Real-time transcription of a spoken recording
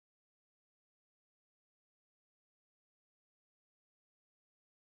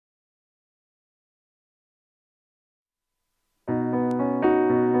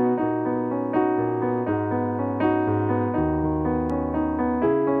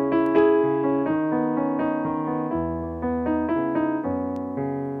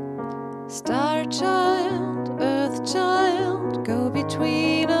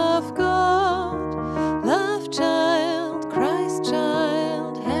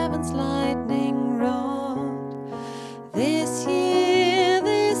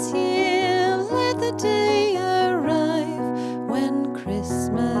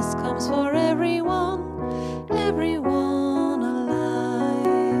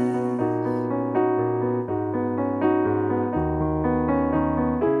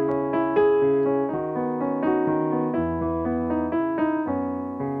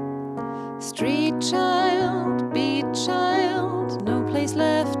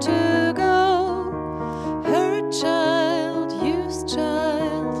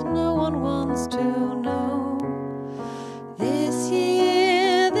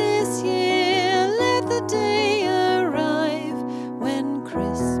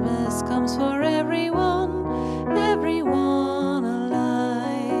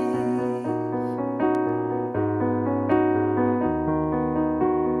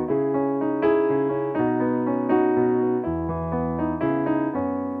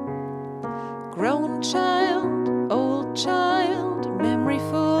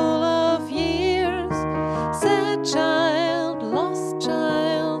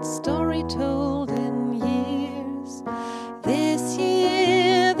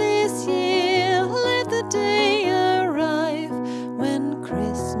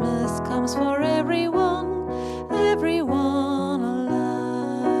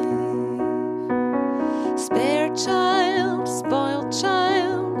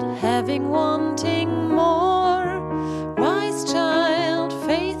having, wanting more. Wise child,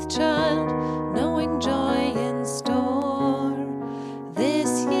 faith child, knowing joy in store.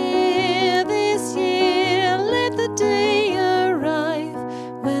 This year, let the day arrive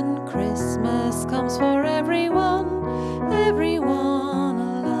when Christmas comes for everyone, everyone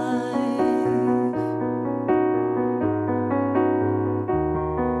alive.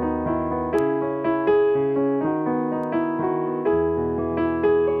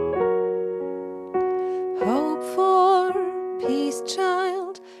 Hope for peace,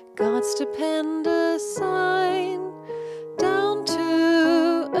 child, God's stupendous sign. Down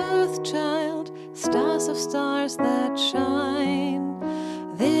to earth, child, stars of stars that shine.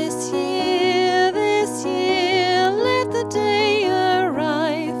 This year, let the day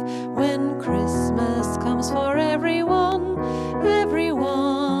arrive when Christmas comes for everyone,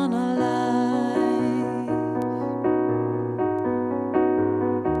 everyone alive.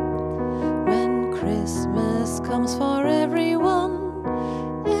 When Christmas comes for everyone,